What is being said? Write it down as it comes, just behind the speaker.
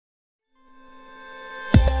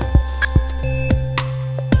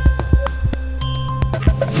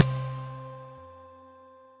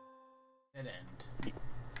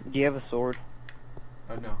Do you have a sword?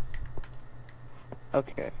 No.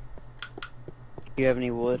 Okay. Do you have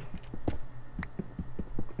any wood?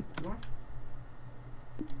 Do I?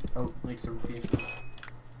 Oh, like 3 pieces.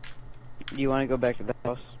 Do you want to go back to the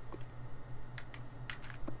house?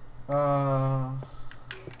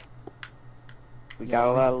 We Yeah, got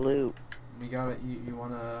a lot of loot. We got it. You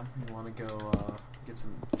wanna go get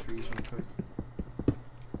some trees really quick?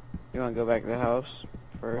 You want to go back to the house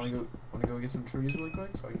first? Wanna go get some trees really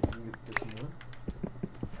quick so I can get some wood?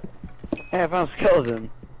 Hey, I found a skeleton.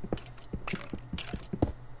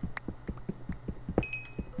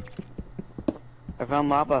 I found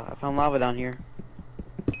lava. I found lava down here.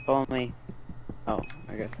 Follow me. Oh,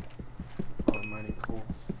 I guess. Oh, mighty cool.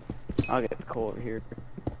 I'll get the coal over here.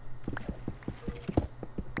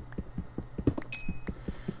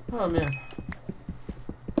 Oh man.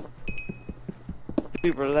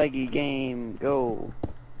 Super leggy game. Go.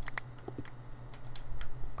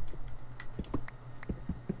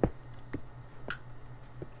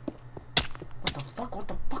 What the fuck? What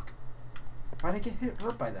the fuck? Why'd I get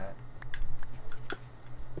hurt by that?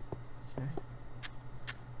 Okay.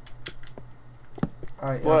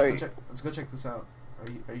 Alright, yeah, let's go check this out.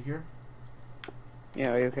 Are you here?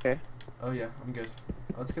 Yeah, are you okay? Oh yeah, I'm good.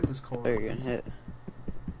 Let's get this coal. There, you're getting hit.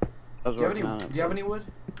 I was Do working on it. you have any wood?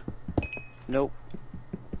 Nope.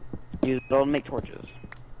 Use it all to make torches.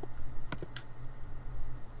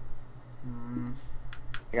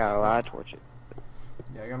 I got a lot of torches.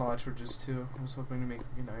 Yeah, I got a lot of torches too. I was hoping to make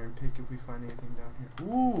an iron pick if we find anything down here.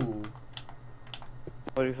 Ooh!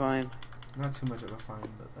 What do you find? Not too much of a find,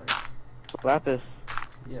 but like... Lapis.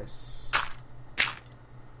 Yes.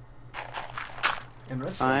 And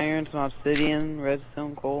redstone. Iron, some obsidian,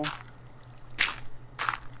 redstone, coal.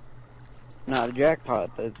 Not a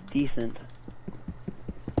jackpot, but decent.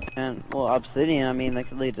 And, well, obsidian, I mean, that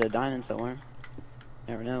could lead to a diamond somewhere.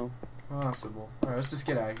 Never know. Possible. Alright, let's just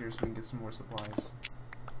get out of here so we can get some more supplies.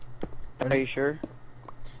 Are you sure?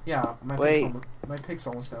 Yeah, my pick's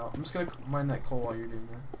almost out. I'm just gonna mine that coal while you're doing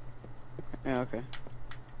that. Yeah, okay.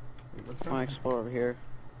 Wait, what's I that? want to explore over here.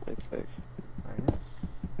 Quick. Iron.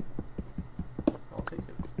 I'll take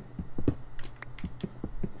it.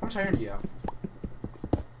 How much iron do you have?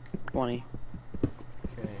 20.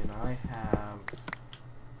 Okay, and I have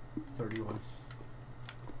 31.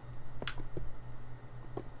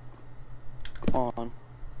 On.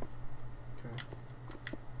 Okay.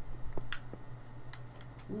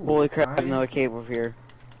 Ooh, Holy crap, there's another cave over here.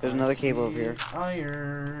 There's another cave over here.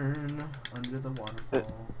 Iron under the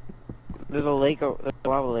waterfall. There's a lake, there's a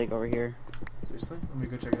lava lake over here. Seriously? Let me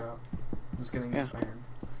go check it out. I'm just getting this Yeah. iron.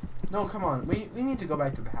 No, come on. We need to go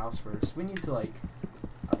back to the house first. We need to, like...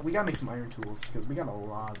 we gotta make some iron tools, because we got a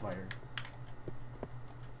lot of iron.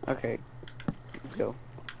 Okay. Let's go.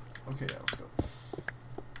 Okay, yeah, let's go.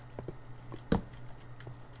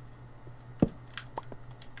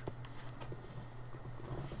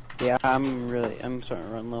 Yeah, I'm starting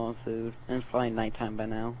to run low on food. And it's probably nighttime by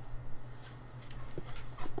now.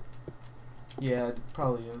 Yeah, it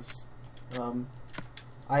probably is.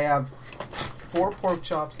 I have 4 pork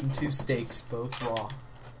chops and 2 steaks, both raw.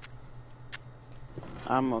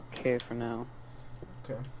 I'm okay for now.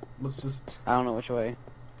 Okay, let's just... I don't know which way.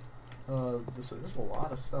 this way. There's a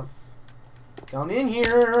lot of stuff. Down in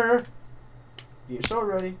here! Get your sword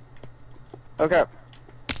ready. Okay.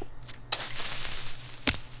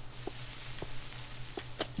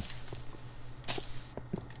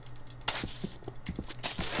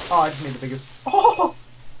 Oh, I just made the biggest... Oh!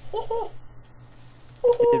 Oh!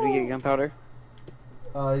 Oh! Did we get gunpowder?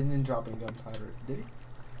 He didn't drop any gunpowder, did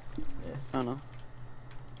he? Yeah. I don't know.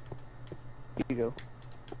 You go.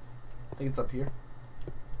 I think it's up here.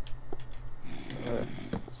 Uh,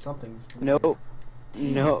 Something's... nope.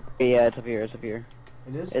 Nope. Yeah, it's up here. It's up here.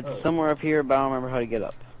 It is? It's Oh. somewhere up here, but I don't remember how to get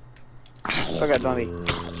up. Oh, I got zombie.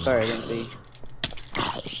 Sorry, I didn't see.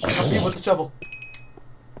 Help me with the shovel.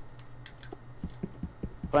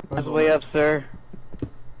 Find the way up, sir.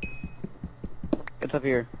 It's up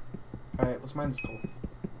here. Alright, let's mine this coal.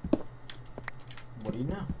 What do you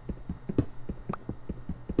know?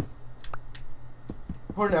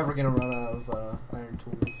 We're never gonna run out of iron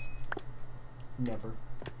tools. Never.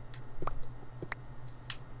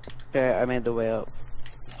 Okay, I made the way up.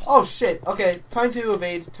 Oh shit! Okay, time to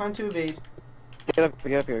evade. Time to evade. Get up here,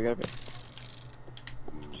 get up here.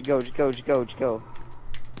 Just go.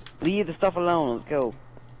 Leave the stuff alone, let's go.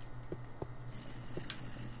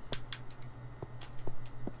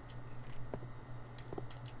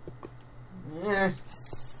 Eh.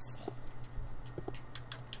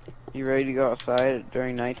 You ready to go outside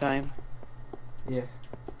during nighttime? Yeah.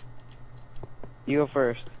 You go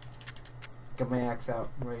first. Got my axe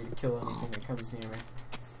out. I'm ready to kill anything that comes near me.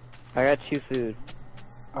 I got 2 food.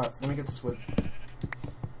 Alright, let me get this wood.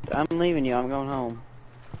 I'm leaving you. I'm going home.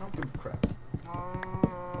 I don't give a crap.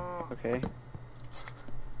 Okay.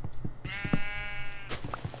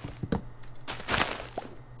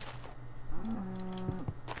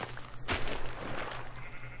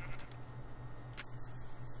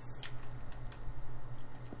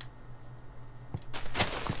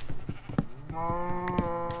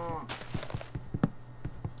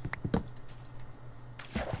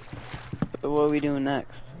 So what are we doing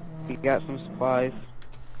next? We got some supplies.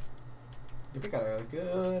 Yeah, we got a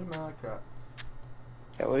good amount of crap.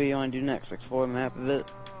 Yeah, what do you want to do next? Explore the map a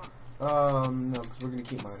bit? No, because we're gonna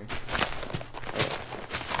keep mining.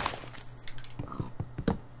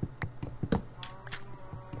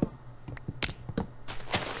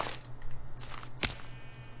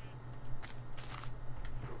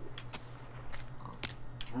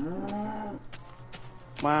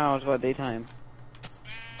 Wow, it's about daytime.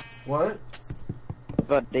 What? It's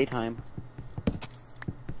about daytime.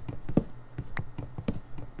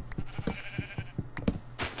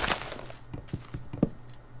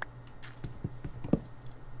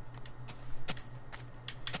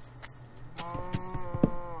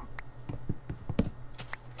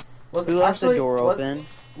 Well, Who left actually, the door open?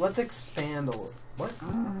 Let's expand a little. What?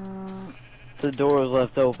 The door was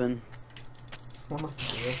left open. Someone left the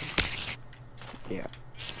door open? Yeah.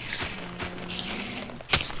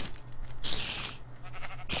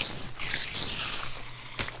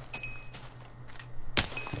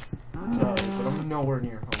 Sorry, but I'm nowhere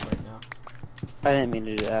near home right now. I didn't mean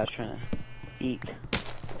to do that. I was trying to eat.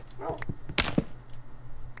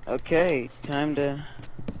 Okay, time to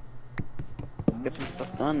get some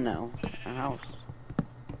stuff done now. Our house.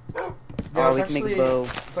 Yeah, Oh, we can make a bow.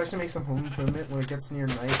 let's actually make some home improvement. When it gets near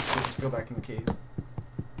night, we'll just go back in the cave.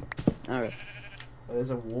 Alright.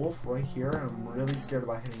 There's a wolf right here, and I'm really scared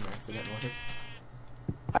about hitting him accidentally.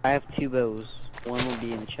 I have 2 bows. One will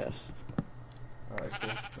be in the chest. Alright,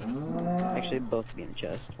 cool. Nice. Actually, both will be in the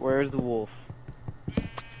chest. Where's the wolf?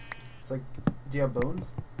 It's like, do you have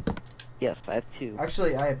bones? Yes, I have 2.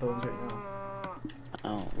 Actually, I have bones right now.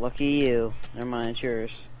 Oh, lucky you. Never mind, it's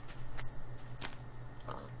yours.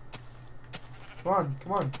 Come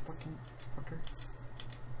on, fucking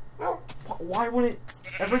fucker. Why wouldn't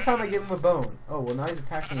every time I give him a bone? Oh, well now he's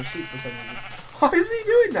attacking a sheep for some reason. Why is he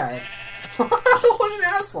doing that? What an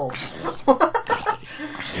asshole!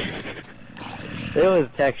 It was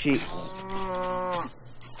attack sheep.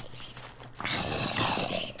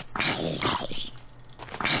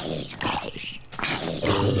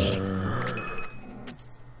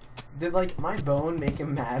 Did like my bone make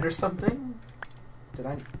him mad or something? Did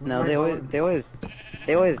I? Was No, my they bone...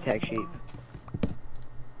 always attack sheep.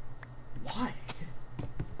 Why?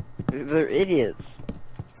 They're idiots.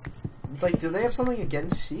 It's like, do they have something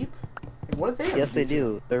against sheep? Like, what did they have? Yes, to they to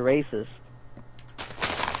do. They're racist.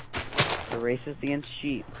 They're racist against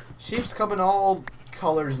sheep. Sheep's come in all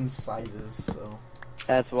colors and sizes, so.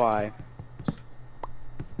 That's why.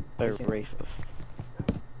 They're can't- racist.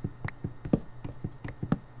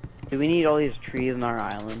 Do we need all these trees on our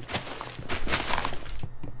island?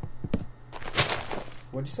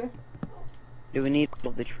 What'd you say? Do we need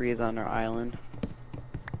all the trees on our island?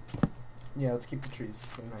 Yeah, let's keep the trees.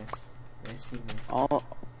 They're nice. Nice scenery.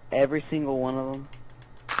 Every single one of them?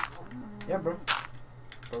 Yeah, bro.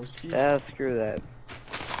 Broski. Screw that.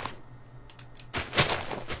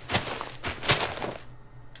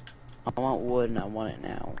 I want wood and I want it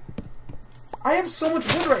now. I have so much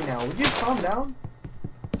wood right now. Would you calm down?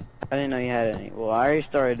 I didn't know you had any. Well, I already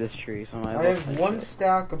started this tree, so I have one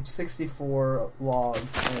stack of 64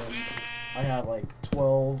 logs, and I have like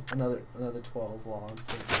 12, another 12 logs.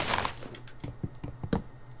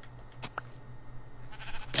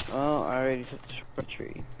 Oh, I already took the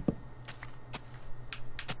tree. I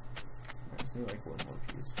just need like one more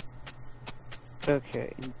piece.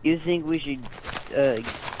 Okay. You think we should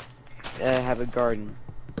have a garden?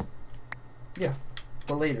 Yeah,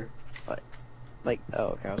 but later. Like, oh,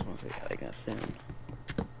 okay, I was gonna say like soon.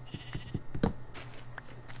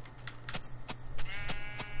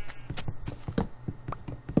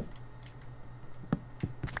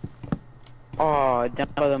 Oh, down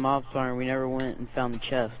by the mob farm, we never went and found the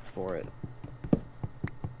chest for it.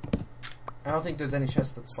 I don't think there's any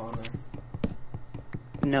chests that spawn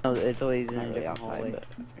there. No, it's always in the outside, but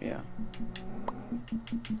yeah.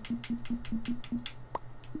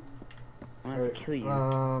 I'm gonna have to kill you.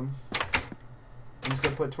 I'm just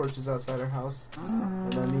gonna put torches outside our house,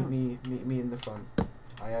 and then meet me in the front.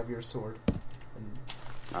 I have your sword. And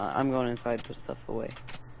I'm going inside to put stuff away.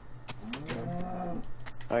 okay.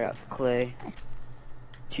 I got clay.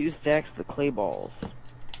 2 stacks of the clay balls.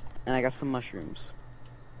 And I got some mushrooms.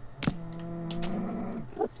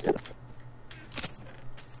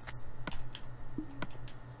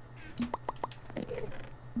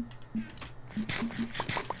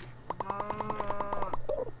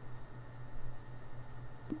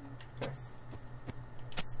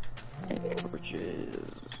 Which is,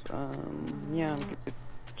 yeah, I'm good.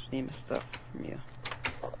 Just need my stuff from you.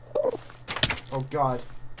 Oh god.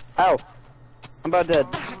 Ow! I'm about dead.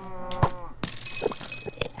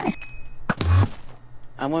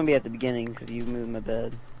 I'm gonna be at the beginning because you moved my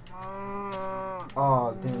bed.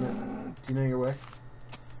 Oh, damn it. Do you know your way?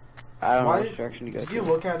 I don't know Why which direction to go. Did you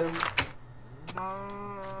look at him?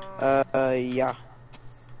 Yeah.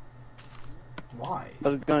 Why? I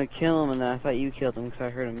was gonna kill him and then I thought you killed him because I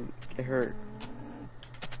heard him get hurt.